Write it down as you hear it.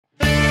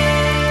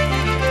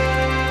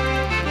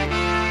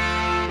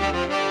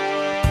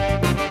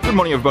Good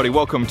morning everybody,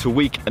 welcome to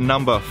week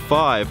number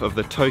 5 of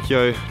the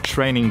Tokyo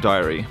Training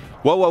Diary.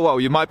 Whoa,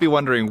 you might be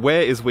wondering,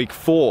 where is week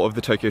 4 of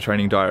the Tokyo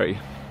Training Diary?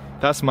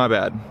 That's my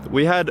bad.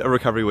 We had a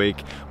recovery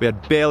week, we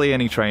had barely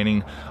any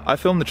training. I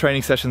filmed the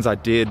training sessions I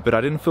did, but I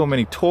didn't film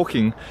any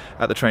talking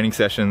at the training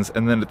sessions,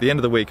 and then at the end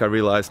of the week I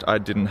realized I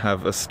didn't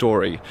have a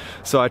story.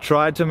 So I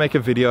tried to make a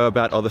video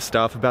about other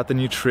stuff, about the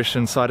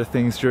nutrition side of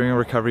things during a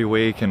recovery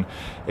week, and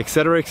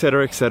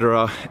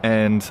etc,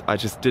 and I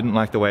just didn't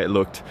like the way it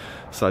looked,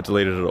 so I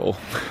deleted it all.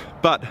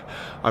 But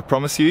I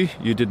promise you,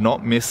 you did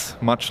not miss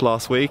much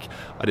last week.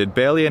 I did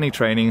barely any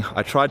training.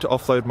 I tried to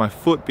offload my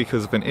foot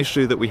because of an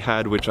issue that we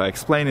had, which I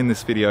explain in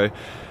this video,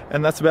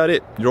 and that's about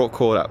it. You're all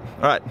caught up.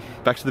 All right,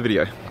 back to the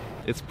video.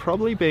 It's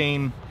probably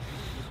been,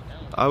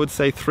 I would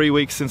say, 3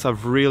 weeks since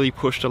I've really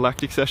pushed a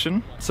lactic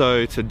session.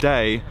 So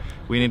today,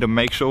 we need to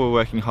make sure we're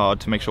working hard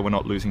to make sure we're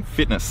not losing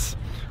fitness.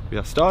 We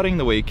are starting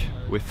the week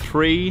with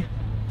 3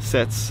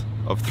 sets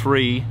of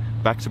 3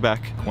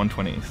 back-to-back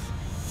 120s.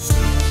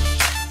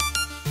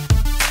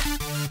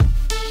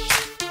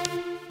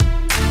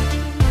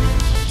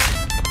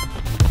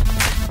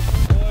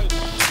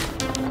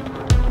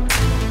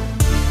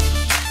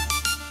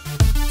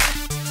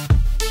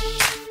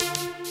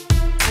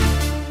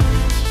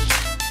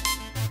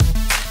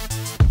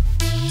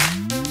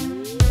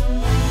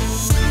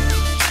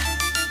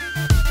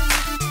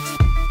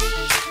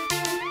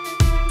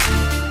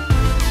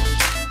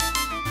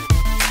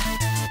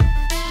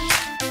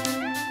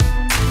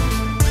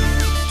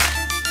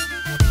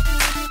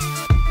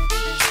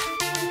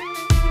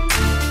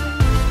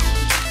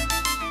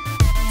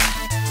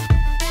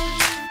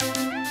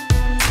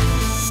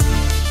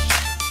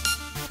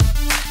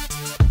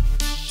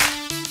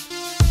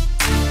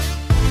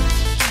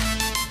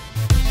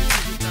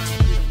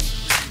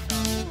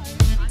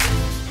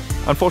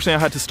 Unfortunately, I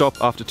had to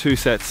stop after 2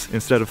 sets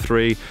instead of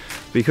 3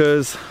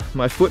 because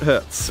my foot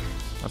hurts.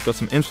 I've got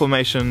some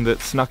inflammation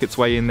that snuck its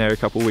way in there a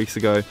couple weeks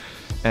ago,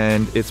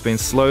 and it's been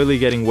slowly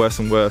getting worse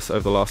and worse over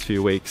the last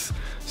few weeks.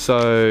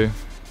 So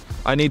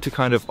I need to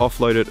kind of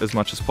offload it as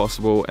much as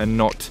possible and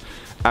not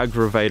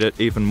aggravate it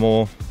even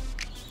more.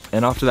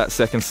 And after that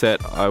second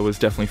set, I was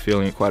definitely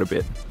feeling it quite a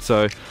bit.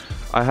 So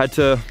I had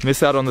to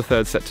miss out on the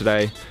 3rd set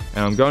today,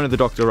 and I'm going to the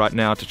doctor right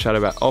now to chat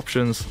about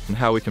options and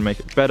how we can make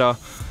it better.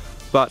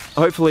 But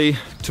hopefully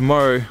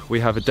tomorrow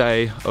we have a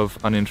day of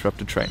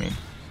uninterrupted training.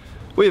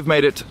 We have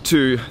made it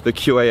to the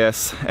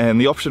QAS, and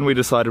the option we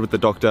decided with the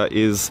doctor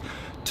is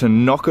to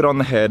knock it on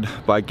the head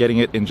by getting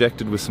it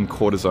injected with some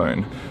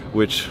cortisone,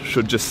 which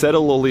should just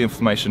settle all the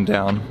inflammation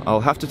down.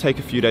 I'll have to take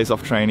a few days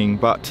off training,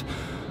 but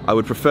I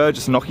would prefer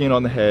just knocking it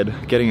on the head,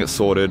 getting it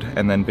sorted,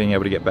 and then being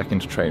able to get back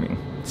into training.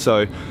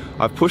 So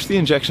I've pushed the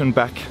injection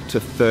back to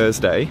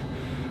Thursday,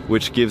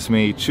 which gives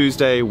me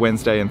Tuesday,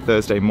 Wednesday, and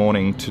Thursday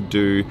morning to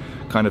do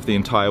kind of the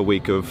entire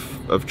week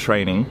of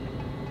training.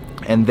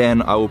 And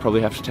then I will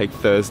probably have to take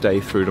Thursday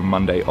through to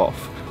Monday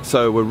off.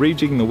 So we're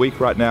rejigging the week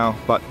right now,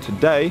 but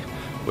today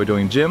we're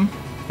doing gym,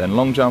 then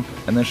long jump,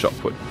 and then shot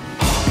put.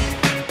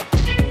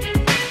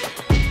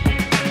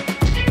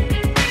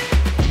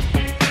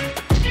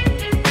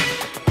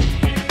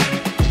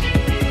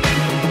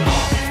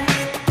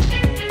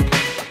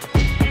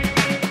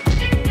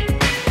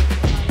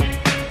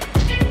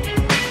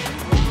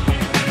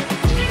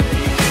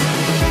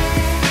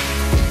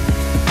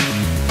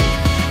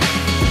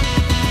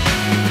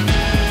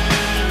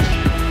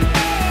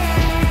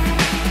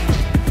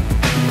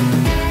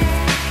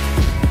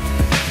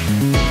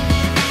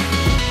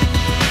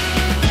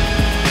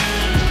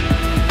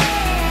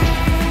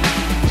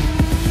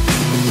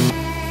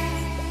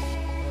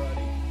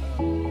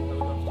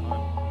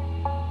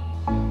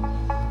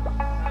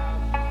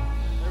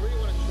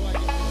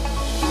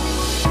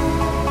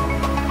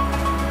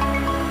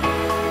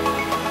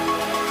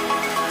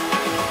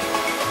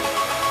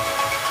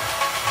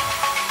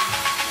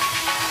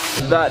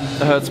 That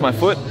hurts my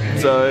foot,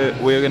 so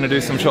we're going to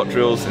do some shot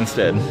drills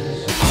instead.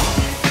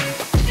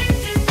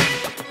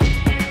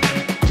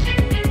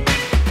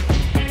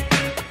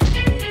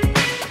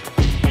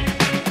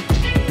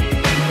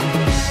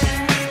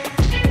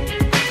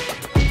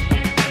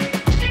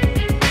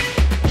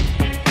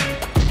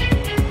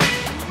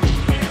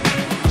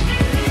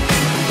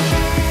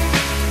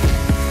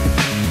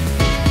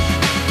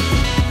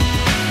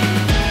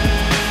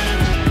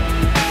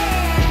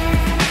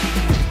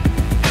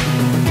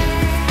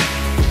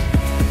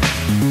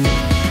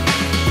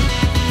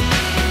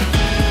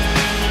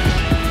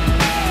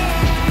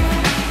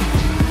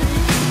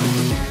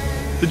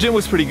 The gym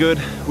was pretty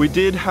good. We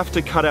did have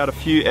to cut out a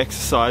few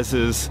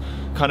exercises,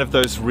 kind of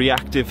those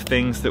reactive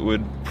things that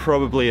would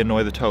probably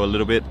annoy the toe a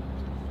little bit.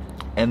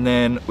 And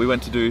then we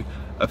went to do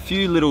a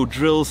few little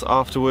drills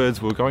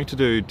afterwards. We were going to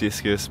do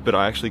discus, but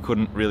I actually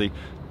couldn't really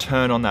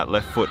turn on that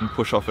left foot and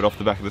push off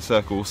the back of the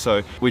circle.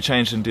 So we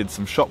changed and did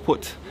some shot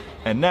put.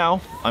 And now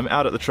I'm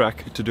out at the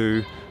track to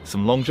do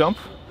some long jump,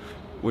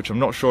 which I'm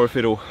not sure if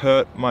it'll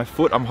hurt my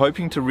foot. I'm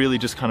hoping to really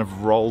just kind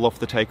of roll off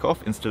the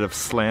takeoff instead of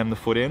slam the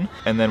foot in.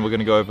 And then we're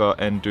gonna go over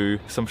and do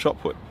some shot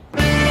put.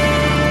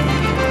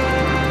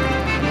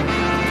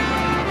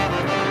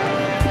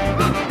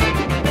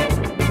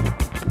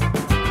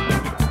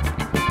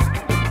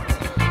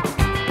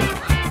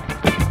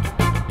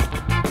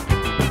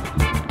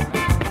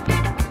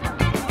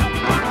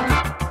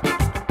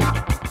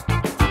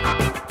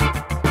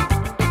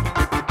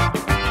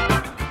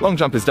 Long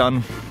jump is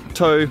done.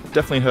 Toe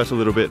definitely hurt a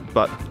little bit,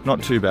 but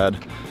not too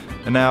bad.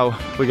 And now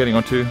we're getting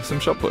onto some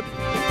shot put.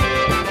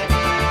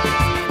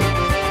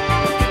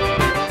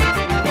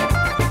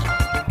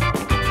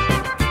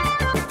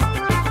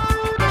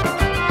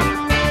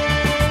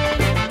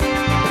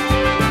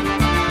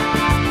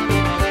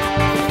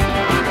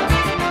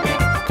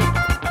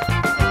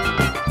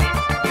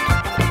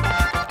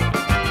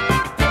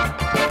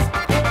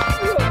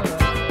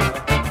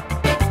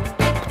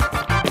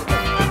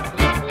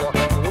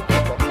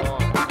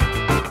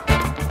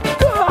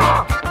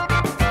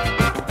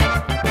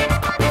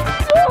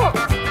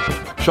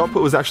 Shot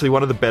put was actually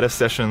one of the better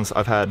sessions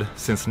I've had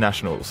since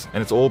Nationals,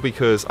 and it's all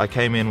because I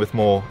came in with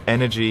more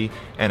energy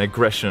and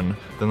aggression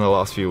than the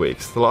last few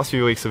weeks. The last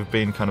few weeks have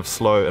been kind of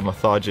slow and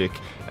lethargic,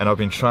 and I've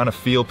been trying to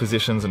feel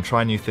positions and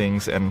try new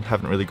things and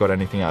haven't really got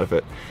anything out of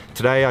it.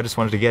 Today I just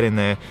wanted to get in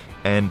there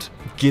and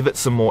give it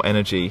some more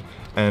energy,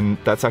 and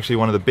that's actually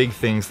one of the big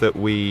things that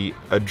we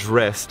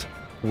addressed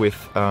with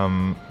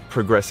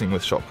progressing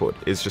with shot put,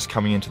 is just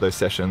coming into those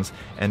sessions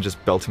and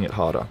just belting it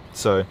harder.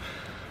 So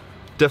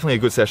definitely a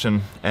good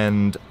session,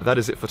 and that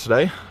is it for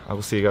today. I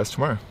will see you guys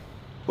tomorrow.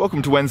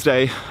 Welcome to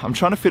Wednesday. I'm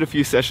trying to fit a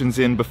few sessions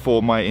in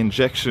before my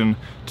injection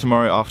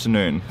tomorrow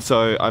afternoon.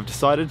 So I've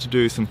decided to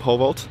do some pole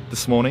vault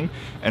this morning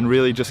and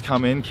really just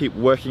come in, keep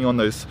working on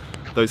those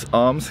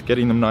arms,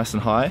 getting them nice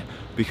and high,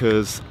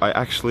 because I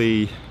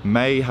actually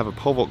may have a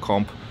pole vault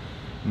comp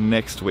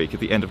next week, at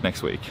the end of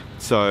next week.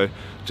 So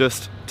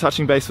just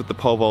touching base with the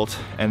pole vault,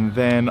 and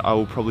then I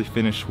will probably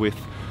finish with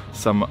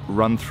some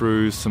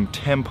run-throughs, some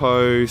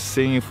tempo,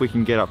 seeing if we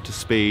can get up to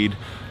speed,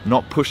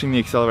 not pushing the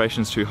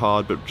accelerations too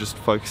hard, but just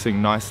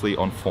focusing nicely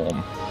on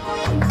form.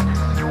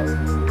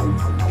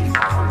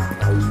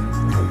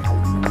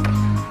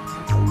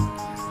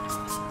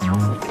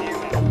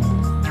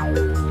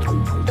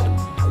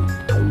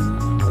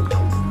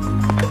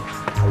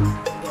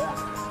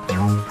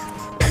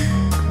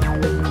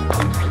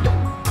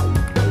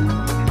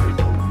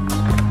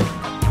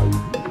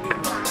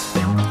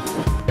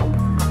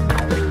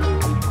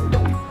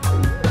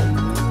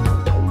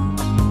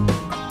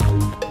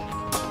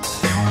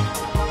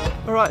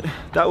 Alright,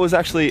 that was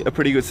actually a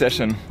pretty good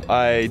session.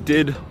 I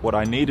did what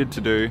I needed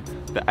to do.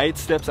 The 8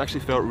 steps actually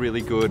felt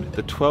really good.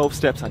 The 12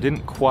 steps, I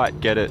didn't quite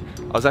get it.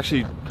 I was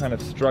actually kind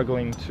of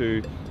struggling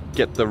to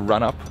get the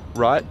run up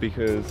right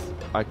because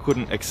I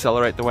couldn't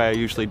accelerate the way I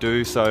usually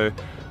do, so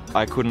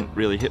I couldn't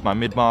really hit my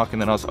mid mark,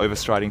 and then I was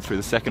overstriding through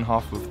the second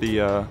half of the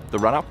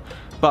run up.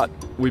 But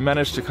we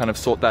managed to kind of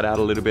sort that out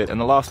a little bit,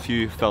 and the last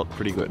few felt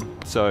pretty good.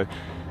 So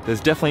there's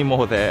definitely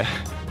more there,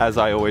 as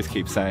I always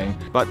keep saying.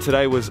 But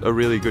today was a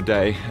really good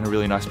day and a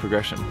really nice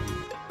progression.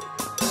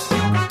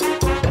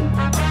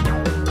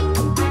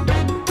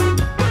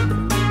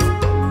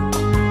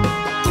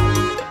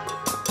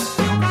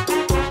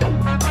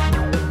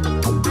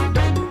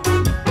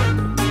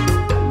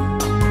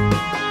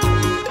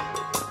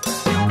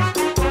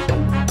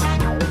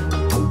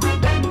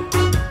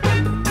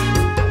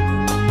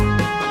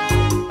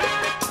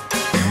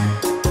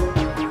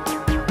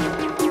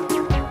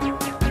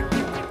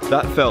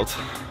 That felt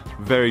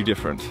very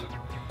different,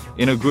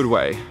 in a good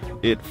way.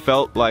 It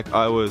felt like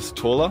I was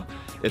taller.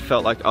 It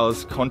felt like I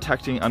was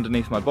contacting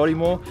underneath my body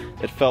more.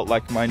 It felt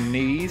like my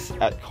knees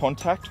at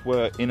contact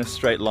were in a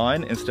straight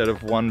line instead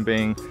of one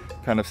being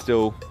kind of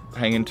still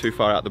hanging too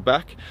far out the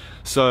back.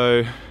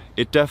 So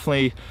it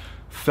definitely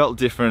felt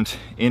different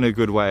in a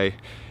good way.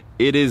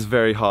 It is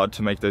very hard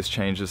to make those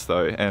changes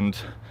though, and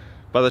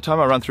by the time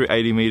I run through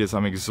 80 meters,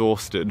 I'm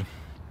exhausted.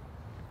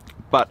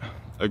 But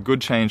a good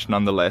change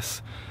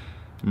nonetheless.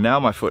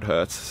 Now my foot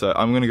hurts, so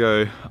I'm gonna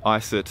go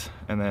ice it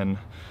and then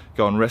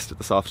go and rest it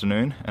this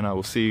afternoon, and I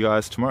will see you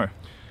guys tomorrow.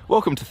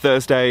 Welcome to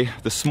Thursday.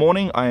 This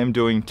morning I am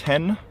doing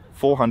 10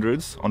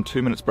 400s on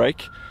 2 minutes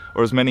break,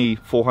 or as many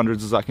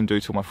 400s as I can do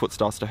till my foot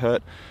starts to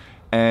hurt.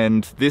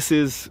 And this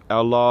is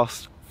our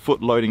last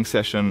foot loading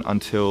session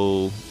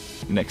until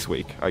next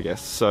week, I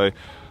guess. So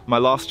my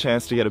last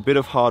chance to get a bit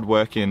of hard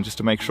work in, just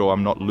to make sure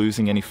I'm not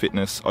losing any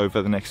fitness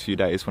over the next few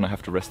days when I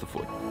have to rest the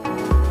foot.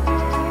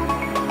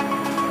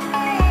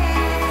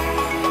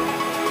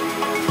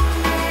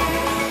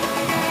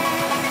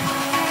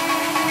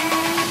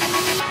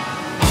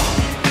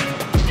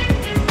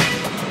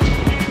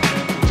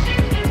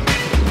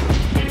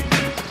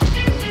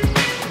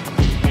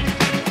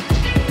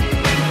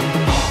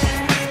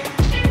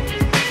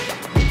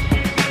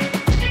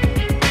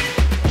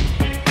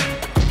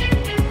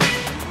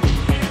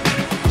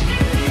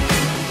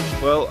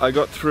 Well, I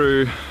got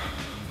through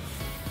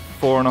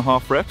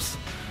 4.5 reps.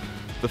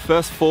 The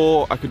first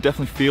 4, I could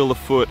definitely feel the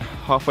foot.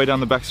 Halfway down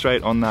the back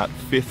straight on that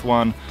 5th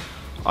one,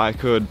 I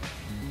could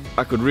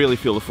really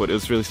feel the foot. It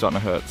was really starting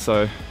to hurt.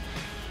 So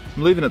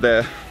I'm leaving it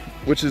there,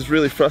 which is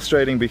really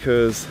frustrating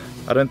because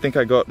I don't think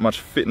I got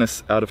much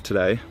fitness out of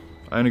today.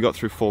 I only got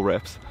through 4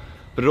 reps,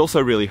 but it also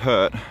really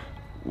hurt,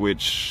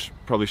 which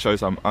probably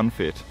shows I'm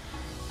unfit,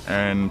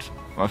 and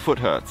my foot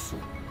hurts.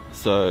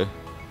 So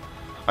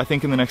I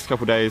think in the next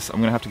couple of days I'm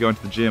gonna have to go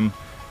into the gym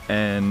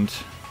and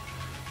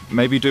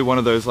maybe do one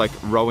of those like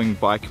rowing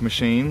bike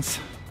machines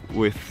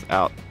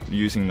without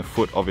using the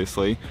foot,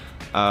 obviously,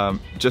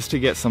 just to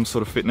get some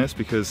sort of fitness,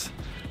 because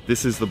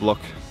this is the block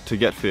to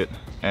get fit,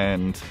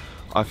 and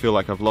I feel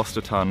like I've lost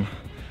a ton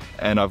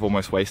and I've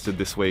almost wasted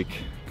this week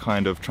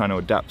kind of trying to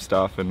adapt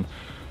stuff and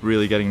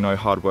really getting no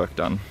hard work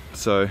done.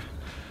 So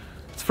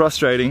it's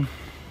frustrating,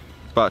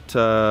 but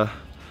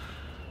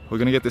we're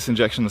gonna get this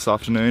injection this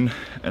afternoon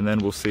and then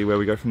we'll see where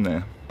we go from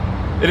there.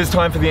 It is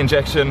time for the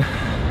injection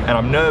and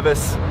I'm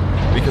nervous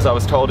because I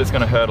was told it's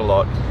gonna hurt a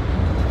lot,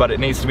 but it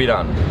needs to be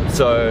done.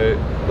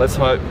 So let's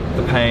hope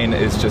the pain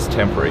is just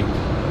temporary.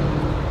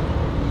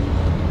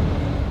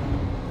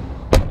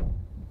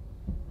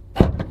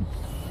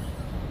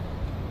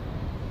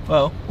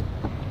 Well,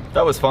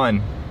 that was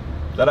fine.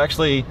 That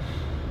actually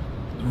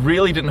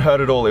really didn't hurt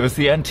at all. It was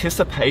the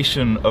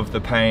anticipation of the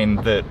pain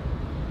that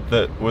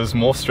was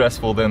more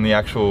stressful than the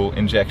actual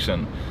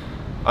injection.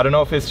 I don't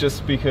know if it's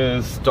just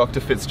because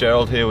Dr.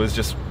 Fitzgerald here was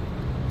just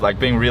like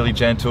being really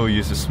gentle,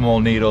 used a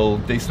small needle,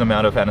 decent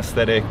amount of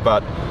anesthetic,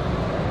 but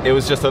it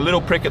was just a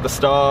little prick at the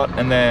start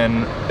and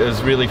then it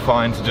was really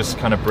fine to just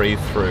kind of breathe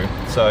through.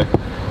 So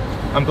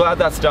I'm glad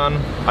that's done.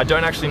 I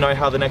don't actually know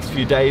how the next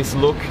few days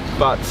look,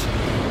 but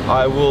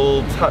I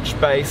will touch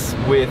base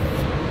with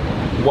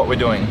what we're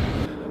doing.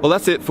 Well,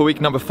 that's it for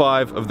week number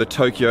 5 of the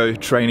Tokyo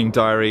training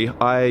diary.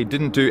 I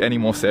didn't do any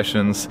more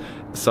sessions,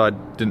 so I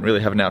didn't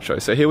really have an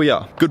outro. So here we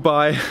are.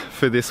 Goodbye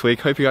for this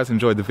week. Hope you guys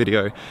enjoyed the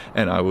video,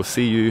 and I will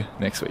see you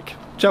next week.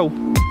 Ciao!